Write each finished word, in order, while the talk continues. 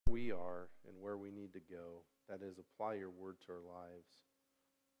we are and where we need to go. That is, apply your word to our lives.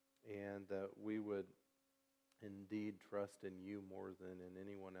 And that we would indeed trust in you more than in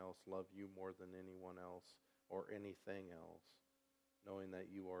anyone else, love you more than anyone else or anything else, knowing that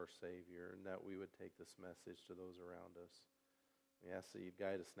you are Savior, and that we would take this message to those around us. We ask that you'd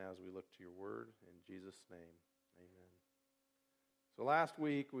guide us now as we look to your word. In Jesus' name, amen. So last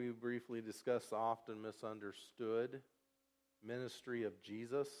week we briefly discussed the often misunderstood ministry of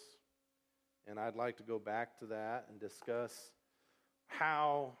Jesus. And I'd like to go back to that and discuss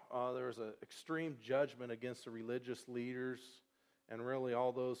how there was an extreme judgment against the religious leaders and really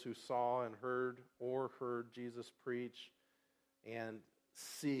all those who saw and heard Jesus preach and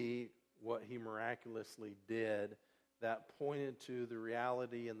see what he miraculously did that pointed to the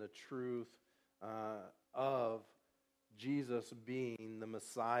reality and the truth of Jesus being the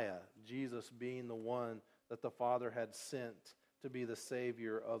Messiah, Jesus being the one that the Father had sent to be the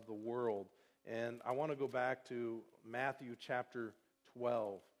Savior of the world. And I want to go back to Matthew chapter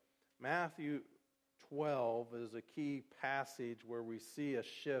 12. Matthew 12 is a key passage where we see a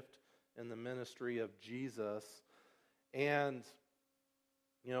shift in the ministry of Jesus. And,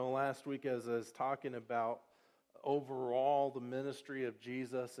 last week as I was talking about overall the ministry of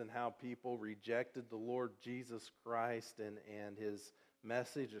Jesus and how people rejected the Lord Jesus Christ and his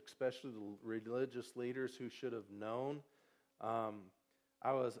message, especially the religious leaders who should have known.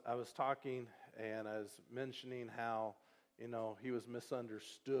 I was talking and I was mentioning how he was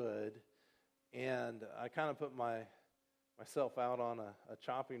misunderstood, and I kind of put myself out on a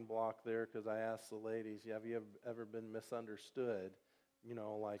chopping block there because I asked the ladies, have you ever been misunderstood?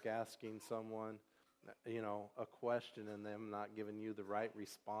 Like asking someone a question and them not giving you the right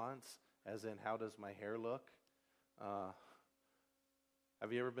response, as in, how does my hair look?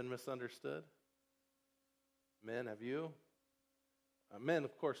 Have you ever been misunderstood? Men, have you? Men,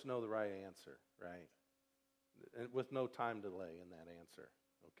 of course, know the right answer, right? And with no time delay in that answer,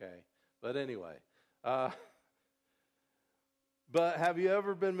 okay? But anyway, but have you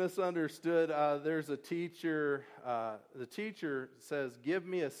ever been misunderstood? There's a teacher, the teacher says, give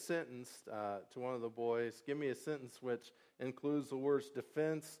me a sentence to one of the boys. Give me a sentence which includes the words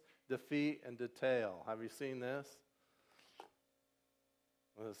defense, defeat, and detail. Have you seen this?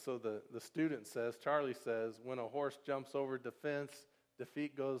 So the student says, Charlie says, when a horse jumps over defense,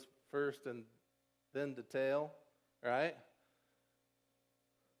 defeat goes first and then detail, right?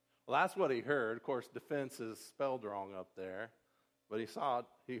 Well, that's what he heard. Of course, defense is spelled wrong up there. But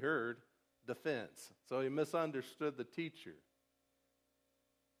he heard defense. So he misunderstood the teacher.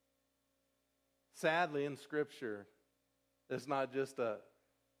 Sadly, in Scripture, it's not just a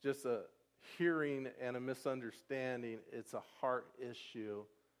hearing and a misunderstanding. It's a heart issue.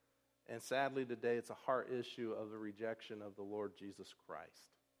 And sadly today, it's a heart issue of the rejection of the Lord Jesus Christ.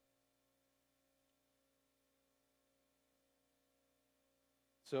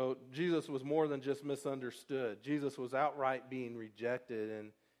 So Jesus was more than just misunderstood. Jesus was outright being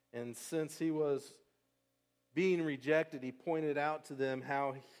rejected. And since he was being rejected, he pointed out to them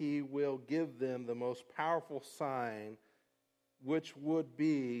how he will give them the most powerful sign, which would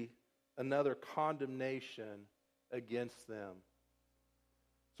be another condemnation against them.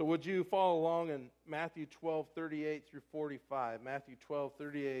 So would you follow along in Matthew 12:38 through 45? Matthew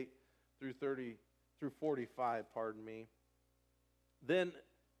 12:38 through 45, pardon me. Then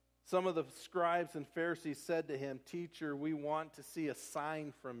some of the scribes and Pharisees said to him, Teacher, we want to see a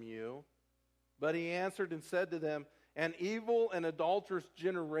sign from you. But he answered and said to them, An evil and adulterous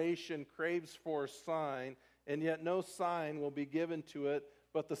generation craves for a sign, and yet no sign will be given to it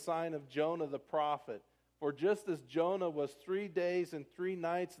but the sign of Jonah the prophet. For just as Jonah was 3 days and 3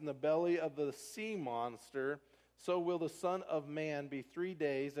 nights in the belly of the sea monster, so will the Son of Man be 3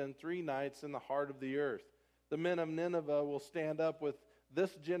 days and 3 nights in the heart of the earth. The men of Nineveh will stand up with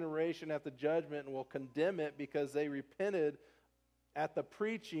this generation at the judgment and will condemn it because they repented at the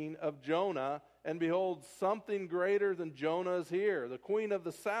preaching of Jonah. And behold, something greater than Jonah is here. The queen of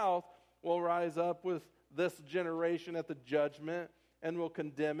the south will rise up with this generation at the judgment and will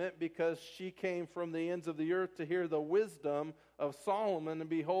condemn it because she came from the ends of the earth to hear the wisdom of Solomon. And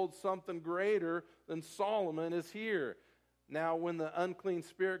behold, something greater than Solomon is here. Now, when the unclean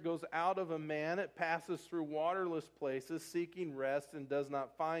spirit goes out of a man, it passes through waterless places, seeking rest, and does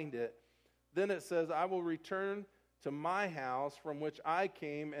not find it. Then it says, I will return to my house from which I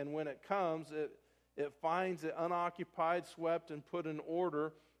came, and when it comes, it finds it unoccupied, swept, and put in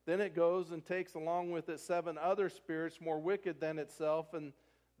order. Then it goes and takes along with it 7 other spirits more wicked than itself, and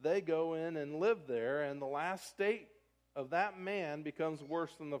they go in and live there, and the last state of that man becomes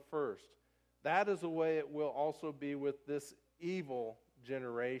worse than the first. That is the way it will also be with this evil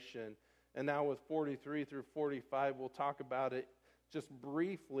generation. And now with 43 through 45, we'll talk about it just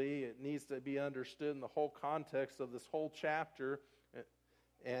briefly. It needs to be understood in the whole context of this whole chapter.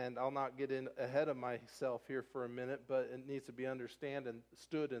 And I'll not get in ahead of myself here for a minute, but it needs to be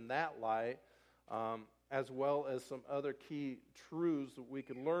understood in that light, as well as some other key truths that we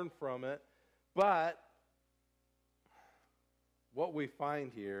can learn from it. But what we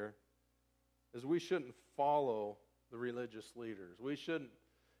find here is we shouldn't follow the religious leaders. We shouldn't,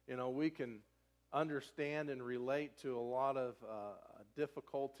 we can understand and relate to a lot of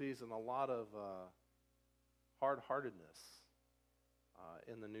difficulties and a lot of hard-heartedness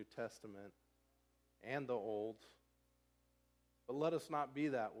in the New Testament and the Old. But let us not be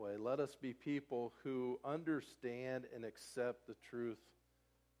that way. Let us be people who understand and accept the truth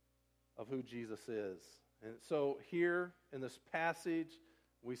of who Jesus is. And so here in this passage,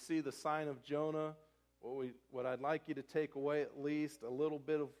 we see the sign of Jonah. What I'd like you to take away, at least a little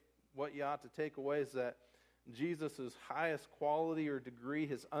bit of what you ought to take away, is that Jesus' highest quality or degree,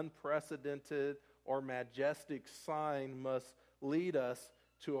 his unprecedented or majestic sign, must lead us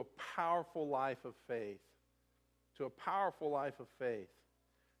to a powerful life of faith. To a powerful life of faith.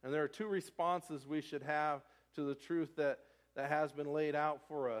 And there are two responses we should have to the truth that has been laid out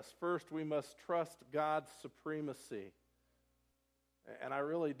for us. First, we must trust God's supremacy. And I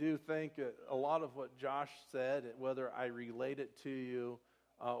really do think a lot of what Josh said, whether I relate it to you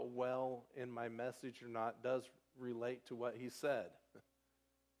well in my message or not, does relate to what he said.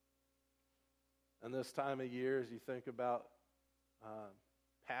 And this time of year, as you think about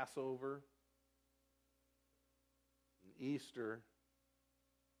Passover, and Easter,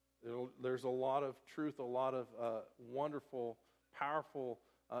 there's a lot of truth, a lot of wonderful, powerful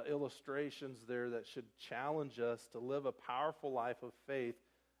illustrations there that should challenge us to live a powerful life of faith,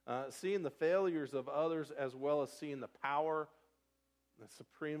 seeing the failures of others as well as seeing the power, the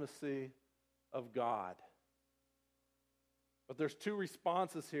supremacy of God. But there's two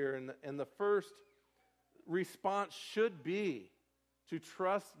responses here, and the first response should be to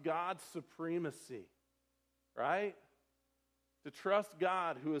trust God's supremacy, right? To trust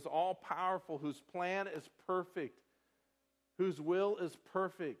God, who is all-powerful, whose plan is perfect, whose will is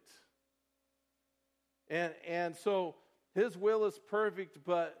perfect. And so his will is perfect,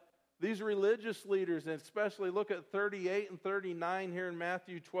 but these religious leaders, and especially look at 38 and 39 here in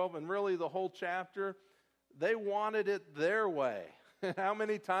Matthew 12, and really the whole chapter, they wanted it their way. How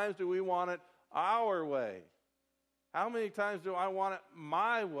many times do we want it our way? How many times do I want it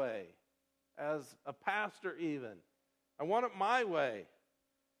my way? As a pastor even. I want it my way.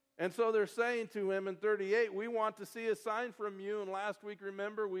 And so they're saying to him in 38, we want to see a sign from you. And last week,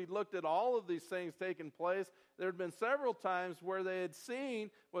 remember, we looked at all of these things taking place. There had been several times where they had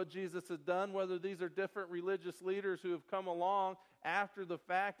seen what Jesus had done, whether these are different religious leaders who have come along after the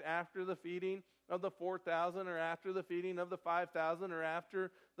fact, after the feeding of the 4,000, or after the feeding of the 5,000, or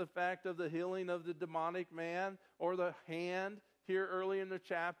after the fact of the healing of the demonic man, or the hand here early in the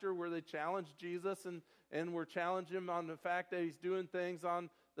chapter where they challenged Jesus and were challenging him on the fact that he's doing things on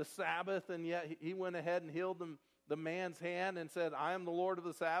the Sabbath, and yet he went ahead and healed the man's hand and said, I am the Lord of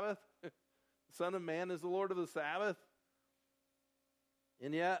the Sabbath. The Son of Man is the Lord of the Sabbath.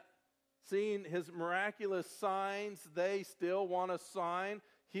 And yet, seeing his miraculous signs, they still want a sign.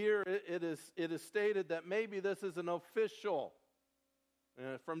 Here it is stated that maybe this is an official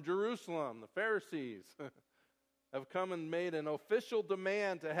from Jerusalem. The Pharisees have come and made an official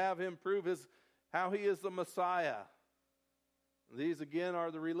demand to have him prove how he is the Messiah. These again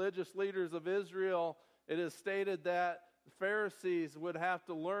are the religious leaders of Israel. It is stated that the Pharisees would have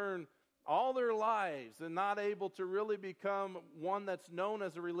to learn all their lives and not able to really become one that's known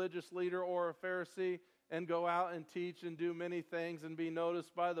as a religious leader or a Pharisee and go out and teach and do many things and be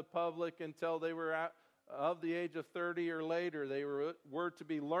noticed by the public until they were of the age of 30 or later. They were to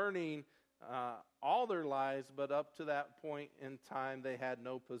be learning all their lives, but up to that point in time, they had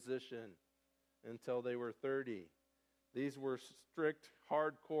no position until they were 30. These were strict,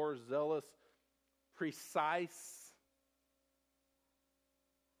 hardcore, zealous, precise,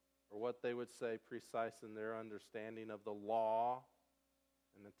 or what they would say, precise in their understanding of the law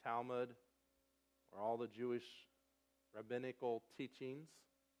and the Talmud, or all the Jewish rabbinical teachings,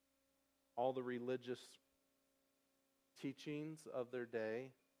 all the religious teachings of their day.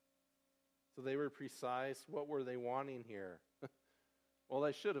 So they were precise. What were they wanting here? Well,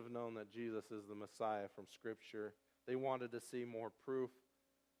 they should have known that Jesus is the Messiah from Scripture. They wanted to see more proof,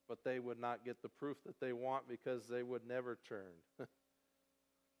 but they would not get the proof that they want because they would never turn.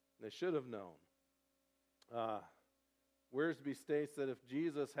 They should have known. Wiersbe states that if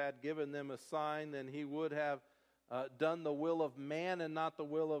Jesus had given them a sign, then he would have done the will of man and not the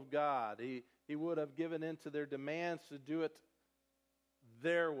will of God. He would have given in to their demands to do it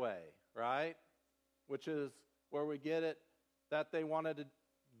their way, right? Which is where we get it, that they wanted it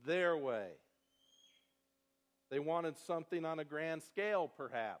their way. They wanted something on a grand scale,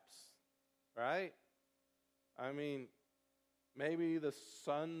 perhaps, right? I mean, maybe the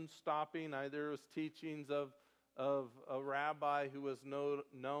sun stopping. There was teachings of a rabbi who was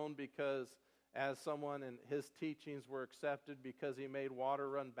known because as someone, and his teachings were accepted because he made water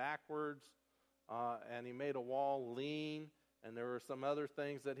run backwards, and he made a wall lean, and there were some other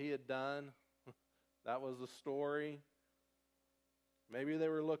things that he had done. That was the story. Maybe they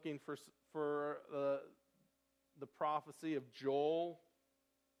were looking for the prophecy of Joel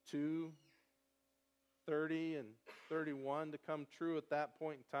 2:30 and 31 to come true at that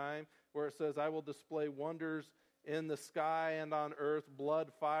point in time, where it says, I will display wonders in the sky and on earth,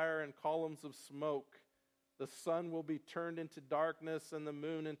 blood, fire, and columns of smoke. The sun will be turned into darkness and the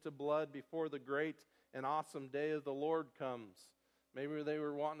moon into blood before the great and awesome day of the Lord comes. Maybe they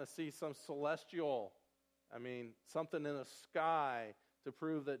were wanting to see some celestial, something in the sky to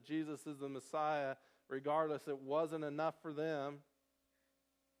prove that Jesus is the Messiah. Regardless, it wasn't enough for them.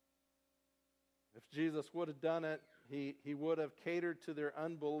 If Jesus would have done it, he would have catered to their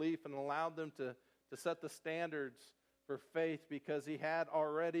unbelief and allowed them to set the standards for faith, because he had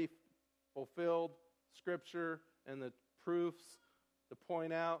already fulfilled Scripture and the proofs to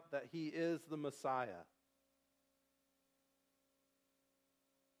point out that he is the Messiah.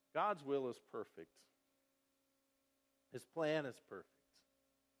 God's will is perfect. His plan is perfect.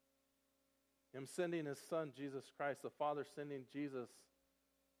 Him sending his Son, Jesus Christ, the Father sending Jesus,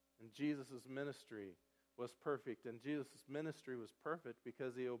 and Jesus' ministry was perfect. And Jesus' ministry was perfect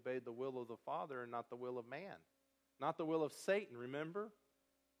because he obeyed the will of the Father and not the will of man. Not the will of Satan, remember?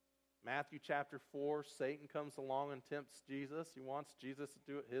 Matthew chapter 4, Satan comes along and tempts Jesus. He wants Jesus to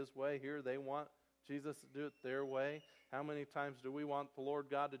do it his way. Here they want Jesus to do it their way. How many times do we want the Lord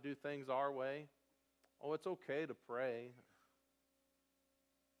God to do things our way? Oh, it's okay to pray.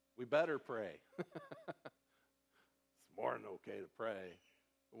 We better pray. It's more than okay to pray.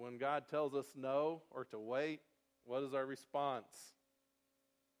 But when God tells us no or to wait, what is our response?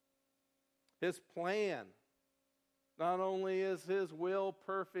 His plan. Not only is his will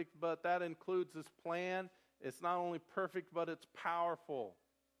perfect, but that includes his plan. It's not only perfect, but it's powerful.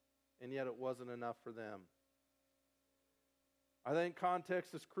 And yet it wasn't enough for them. I think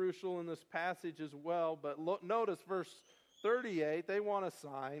context is crucial in this passage as well. But notice verse 38, they want a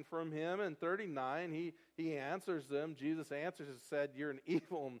sign from him. And 39, he answers them. Jesus answers and said, you're an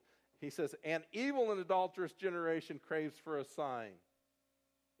evil. He says, an evil and adulterous generation craves for a sign.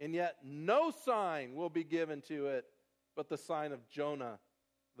 And yet no sign will be given to it but the sign of Jonah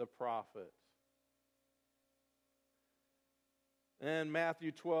the prophet. In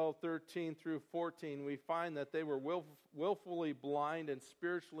Matthew 12:13 through 14, we find that they were willfully blind and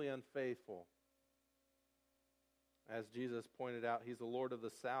spiritually unfaithful. As Jesus pointed out, he's the Lord of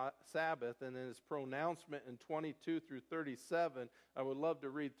the Sabbath, and in his pronouncement in 22 through 37, I would love to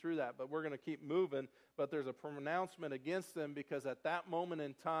read through that, but we're going to keep moving. But there's a pronouncement against them because at that moment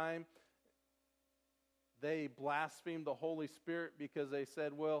in time, they blasphemed the Holy Spirit because they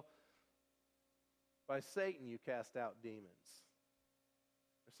said, well, by Satan you cast out demons.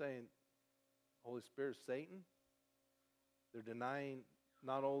 They're saying, Holy Spirit is Satan? They're denying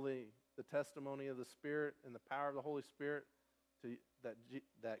not only the testimony of the Spirit and the power of the Holy Spirit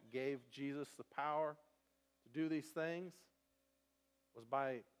that gave Jesus the power to do these things was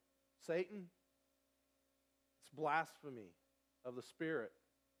by Satan. It's blasphemy of the Spirit.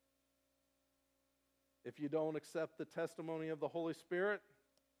 If you don't accept the testimony of the Holy Spirit,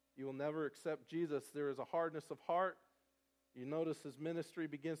 you will never accept Jesus. There is a hardness of heart. You notice his ministry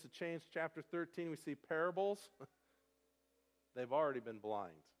begins to change. Chapter 13, we see parables. They've already been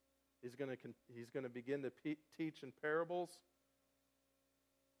blind. He's going to begin to teach in parables.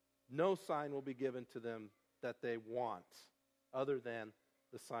 No sign will be given to them that they want other than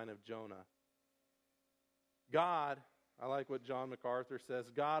the sign of Jonah. God, I like what John MacArthur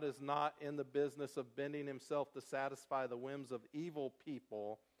says, God is not in the business of bending himself to satisfy the whims of evil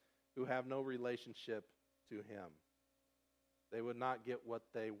people who have no relationship to him. They would not get what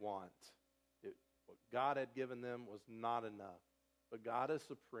they want. What God had given them was not enough. But God is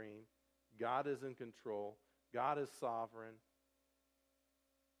supreme. God is in control. God is sovereign.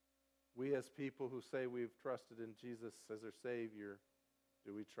 We as people who say we've trusted in Jesus as our Savior,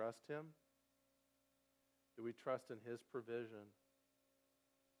 do we trust him? Do we trust in his provision?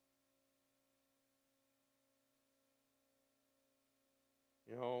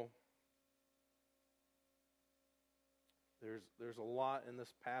 You know, There's a lot in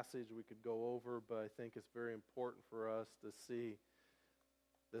this passage we could go over, but I think it's very important for us to see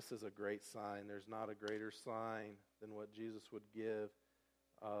this is a great sign. There's not a greater sign than what Jesus would give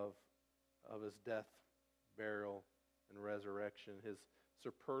of his death, burial, and resurrection. His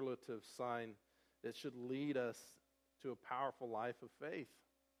superlative sign that should lead us to a powerful life of faith,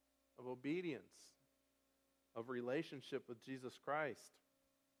 of obedience, of relationship with Jesus Christ.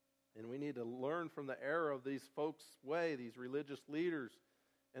 And we need to learn from the error of these folks' way, these religious leaders,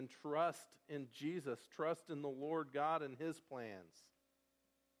 and trust in Jesus, trust in the Lord God and His plans.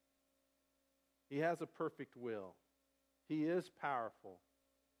 He has a perfect will. He is powerful.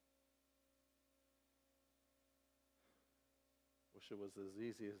 Wish it was as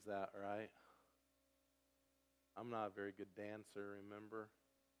easy as that, right? I'm not a very good dancer, remember?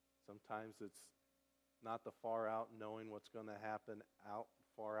 Sometimes it's not the far out knowing what's going to happen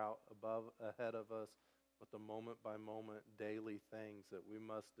far out above, ahead of us, but the moment by moment daily things that we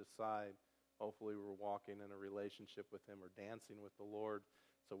must decide. Hopefully we're walking in a relationship with Him or dancing with the Lord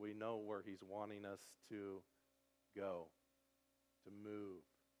so we know where He's wanting us to go, to move,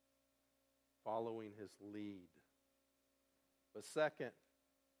 following His lead. But second,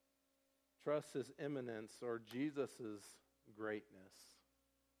 trust His immanence or Jesus' greatness.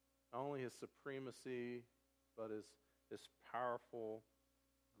 Not only His supremacy, but His powerful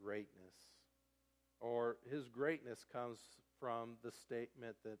greatness. Or His greatness comes from the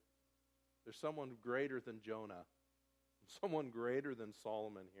statement that there's someone greater than Jonah, someone greater than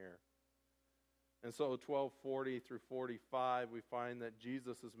Solomon here. And so 12:40 through 45, we find that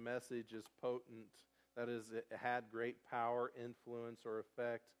Jesus' message is potent. That is, it had great power, influence, or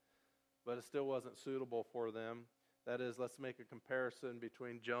effect, but it still wasn't suitable for them. That is, let's make a comparison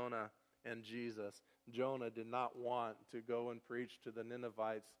between Jonah and Jesus. Jonah did not want to go and preach to the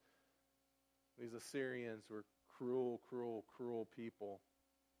Ninevites. These Assyrians were cruel, cruel, cruel people.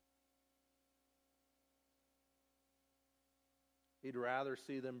 He'd rather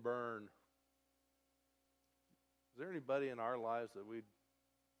see them burn. Is there anybody in our lives that we'd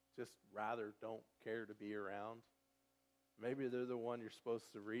just rather don't care to be around? Maybe they're the one you're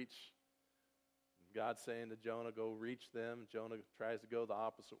supposed to reach. God's saying to Jonah, go reach them. Jonah tries to go the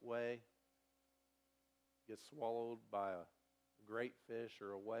opposite way. Gets swallowed by a great fish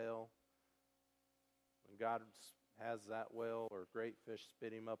or a whale. When God has that whale or great fish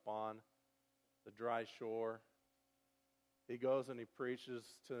spit him up on the dry shore, he goes and he preaches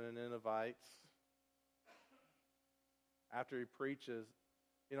to the Ninevites. After he preaches,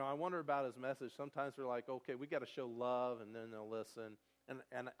 I wonder about his message. Sometimes we're like, okay, we got to show love, and then they'll listen.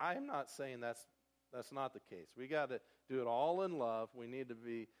 And I'm not saying that's not the case. We got to do it all in love. We need to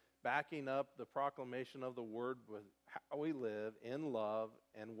be backing up the proclamation of the word with how we live in love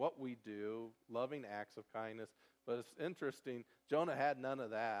and what we do, loving acts of kindness. But it's interesting, Jonah had none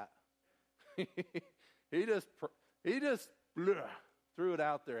of that. He just threw it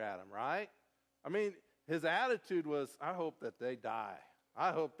out there at him, right? I mean, his attitude was, I hope that they die.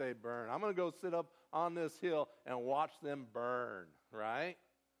 I hope they burn. I'm going to go sit up on this hill and watch them burn, right?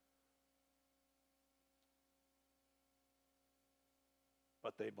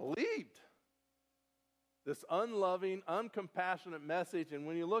 But they believed this unloving, uncompassionate message. And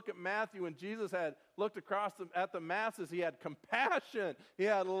when you look at Matthew, when Jesus had looked across at the masses, he had compassion, he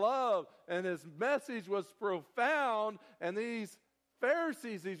had love, and his message was profound. And these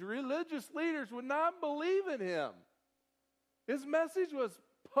Pharisees, these religious leaders, would not believe in him. His message was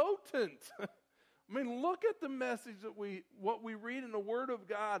potent. I mean, look at the message what we read in the Word of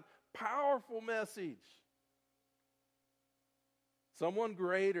God. Powerful message. Someone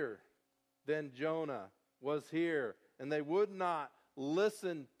greater than Jonah was here, and they would not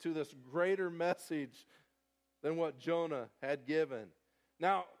listen to this greater message than what Jonah had given.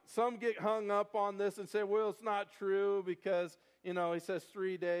 Now, some get hung up on this and say, well, it's not true because, he says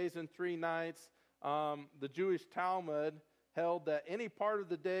 3 days and 3 nights. The Jewish Talmud held that any part of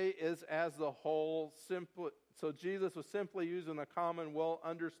the day is as the whole. So Jesus was simply using a common,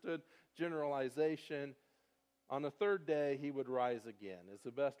 well-understood generalization. On the third day, he would rise again. It's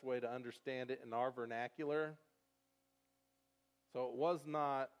the best way to understand it in our vernacular. So it was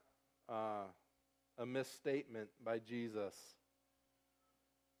not a misstatement by Jesus.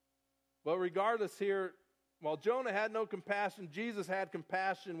 But regardless here, while Jonah had no compassion, Jesus had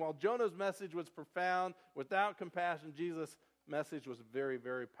compassion. While Jonah's message was profound, without compassion, Jesus' message was very,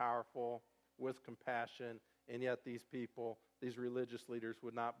 very powerful with compassion. And yet these people, these religious leaders,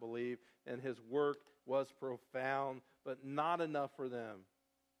 would not believe. And his work was profound, but not enough for them.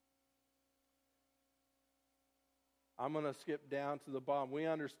 I'm going to skip down to the bottom. We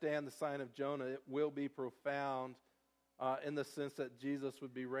understand the sign of Jonah. It will be profound. in the sense that Jesus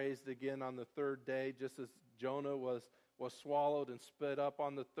would be raised again on the third day, just as Jonah was swallowed and spit up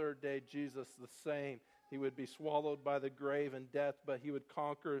on the third day. Jesus the same. He would be swallowed by the grave and death, but he would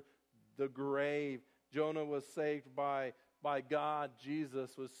conquer the grave. Jonah was saved by God.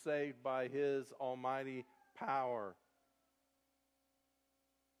 Jesus was saved by his almighty power.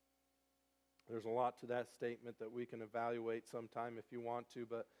 There's a lot to that statement that we can evaluate sometime if you want to,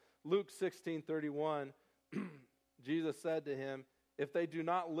 but Luke 16:31, Jesus said to him, "If they do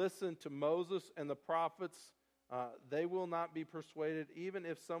not listen to Moses and the prophets, they will not be persuaded, even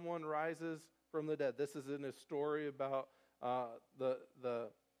if someone rises from the dead." This is in a story about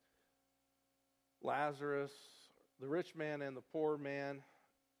the Lazarus, the rich man and the poor man.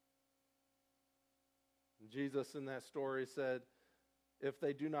 Jesus in that story said, if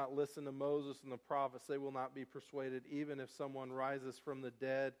they do not listen to Moses and the prophets, they will not be persuaded, even if someone rises from the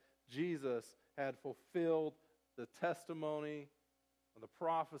dead. Jesus had fulfilled the testimony of the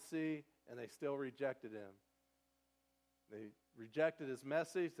prophecy, and they still rejected him. They rejected his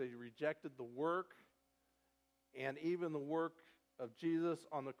message. They rejected the work, and even the work of Jesus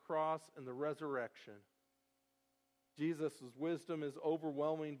on the cross and the resurrection. Jesus' wisdom is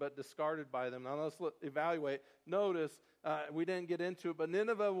overwhelming but discarded by them. Now let's evaluate. Notice, we didn't get into it, but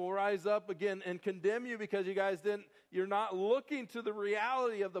Nineveh will rise up again and condemn you because you're not looking to the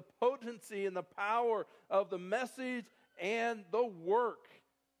reality of the potency and the power of the message and the work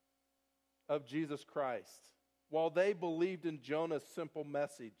of Jesus Christ, while they believed in Jonah's simple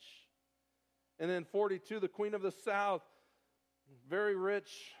message. And then 42, the queen of the south, very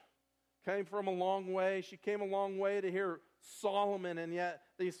rich, came from a long way. She came a long way to hear Solomon, and yet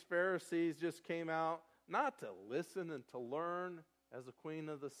these Pharisees just came out not to listen and to learn as the queen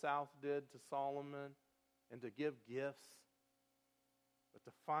of the south did to Solomon and to give gifts, but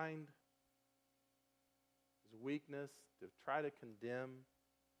to find his weakness, to try to condemn.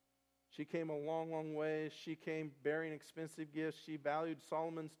 She came a long, long way. She came bearing expensive gifts. She valued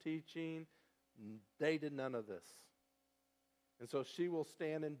Solomon's teaching. They did none of this. And so she will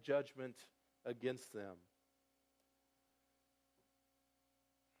stand in judgment against them.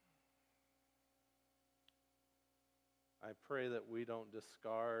 I pray that we don't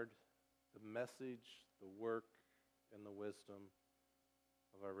discard the message, the work, and the wisdom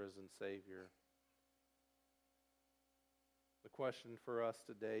of our risen Savior. The question for us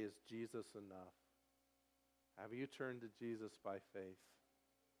today is, Jesus enough? Have you turned to Jesus by faith,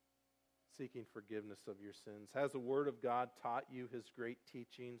 seeking forgiveness of your sins? Has the Word of God taught you His great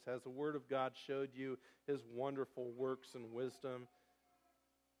teachings? Has the Word of God showed you His wonderful works and wisdom?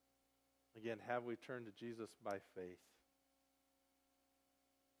 Again, have we turned to Jesus by faith?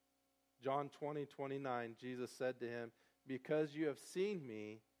 John 20:29, Jesus said to him, "Because you have seen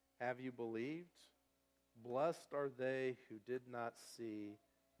me, have you believed? Blessed are they who did not see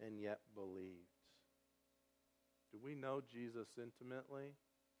and yet believed." Do we know Jesus intimately?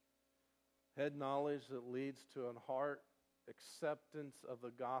 Head knowledge that leads to a heart acceptance of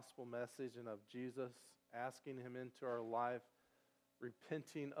the gospel message and of Jesus, asking Him into our life,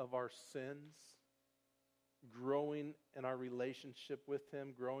 repenting of our sins, growing in our relationship with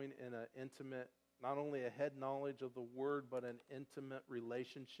Him, growing in an intimate, not only a head knowledge of the Word, but an intimate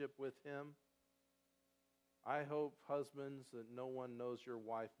relationship with Him. I hope, husbands, that no one knows your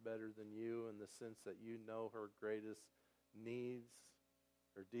wife better than you, in the sense that you know her greatest needs,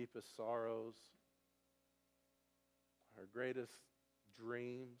 her deepest sorrows, her greatest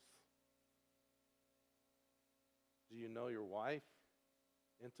dreams. Do you know your wife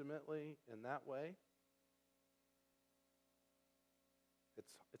intimately in that way?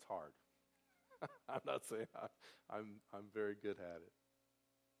 It's hard. I'm not saying I'm very good at it.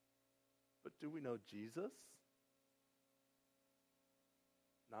 But do we know Jesus?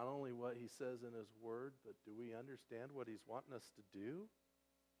 Not only what He says in His Word, but do we understand what He's wanting us to do?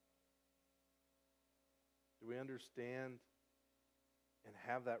 Do we understand and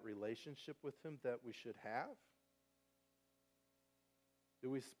have that relationship with Him that we should have?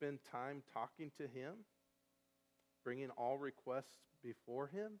 Do we spend time talking to Him, bringing all requests before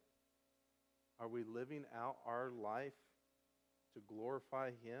Him? Are we living out our life to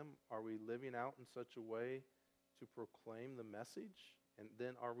glorify Him? Are we living out in such a way to proclaim the message? And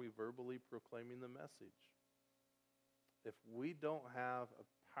then are we verbally proclaiming the message? If we don't have a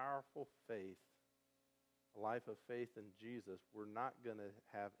powerful faith, a life of faith in Jesus, we're not going to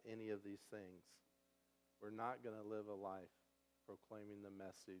have any of these things. We're not going to live a life proclaiming the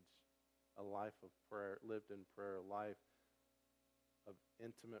message, a life of prayer, lived in prayer, a life of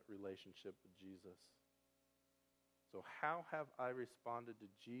intimate relationship with Jesus. So how have I responded to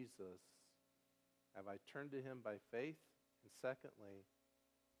Jesus? Have I turned to Him by faith? And secondly,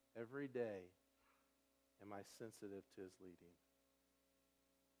 every day, am I sensitive to his leading?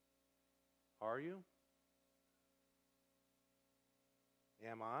 Are you?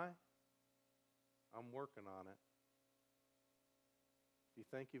 Am I? I'm working on it. If you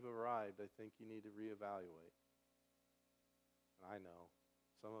think you've arrived, I think you need to reevaluate. And I know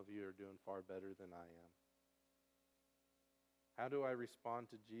some of you are doing far better than I am. How do I respond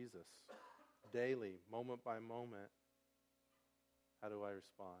to Jesus? Daily, moment by moment, how do I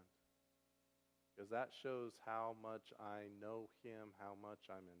respond? Because that shows how much I know him, how much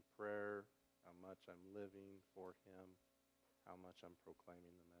I'm in prayer, how much I'm living for him, how much I'm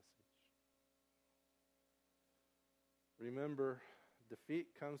proclaiming the message. Remember, defeat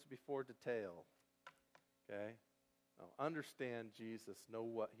comes before detail. Okay? Now, understand Jesus, know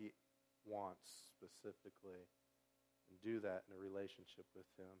what he wants specifically, and do that in a relationship with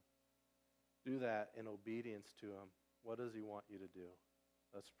him. Do that in obedience to him. What does he want you to do?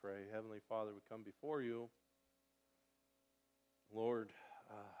 Let's pray. Heavenly Father, we come before you. Lord,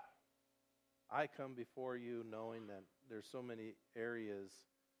 I come before you knowing that there's so many areas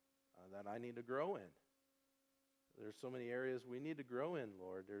that I need to grow in. There's so many areas we need to grow in,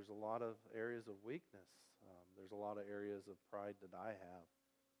 Lord. There's a lot of areas of weakness. There's a lot of areas of pride that I have.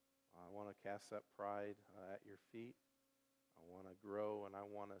 I want to cast that pride at your feet. I want to grow and I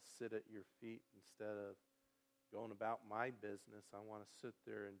want to sit at your feet instead of going about my business. I want to sit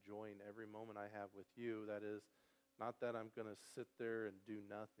there enjoying every moment I have with you. That is, not that I'm going to sit there and do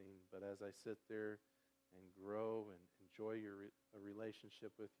nothing, but as I sit there and grow and enjoy a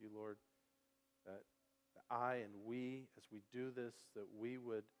relationship with you, Lord, that I and we, as we do this, that we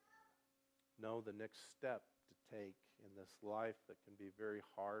would know the next step to take in this life that can be very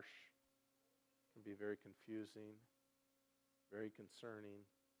harsh, can be very confusing, very concerning.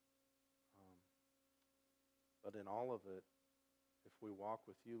 But in all of it, if we walk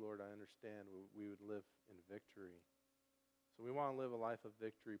with you, Lord, I understand we would live in victory. So we want to live a life of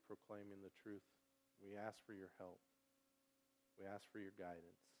victory proclaiming the truth. We ask for your help. We ask for your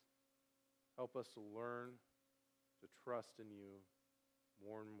guidance. Help us to learn to trust in you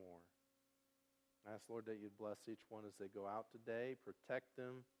more and more. I ask, Lord, that you'd bless each one as they go out today. Protect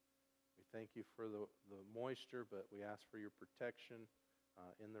them. We thank you for the moisture, but we ask for your protection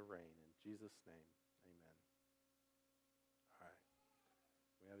in the rain. In Jesus' name, amen. All right.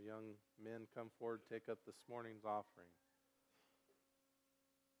 We have young men come forward, take up this morning's offering.